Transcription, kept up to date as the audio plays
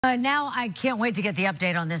Now I can't wait to get the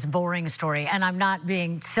update on this boring story, and I'm not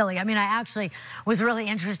being silly. I mean, I actually was really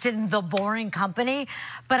interested in the Boring Company,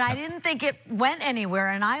 but I didn't think it went anywhere,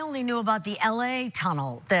 and I only knew about the LA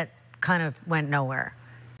tunnel that kind of went nowhere.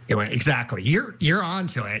 Exactly. You're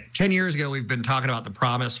onto it. 10 years ago, we've been talking about the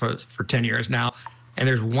promise for 10 years now, and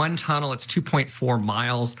there's one tunnel. It's 2.4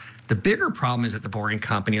 miles. The bigger problem is at the Boring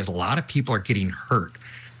Company is a lot of people are getting hurt.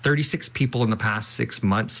 36 people in the past 6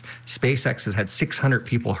 months. SpaceX has had 600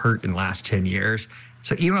 people hurt in the last 10 years.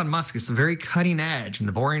 So Elon Musk is the very cutting edge, and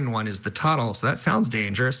the boring one is the tunnel. So that sounds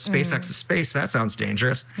dangerous. SpaceX is space. That sounds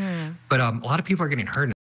dangerous. But a lot of people are getting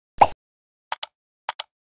hurt.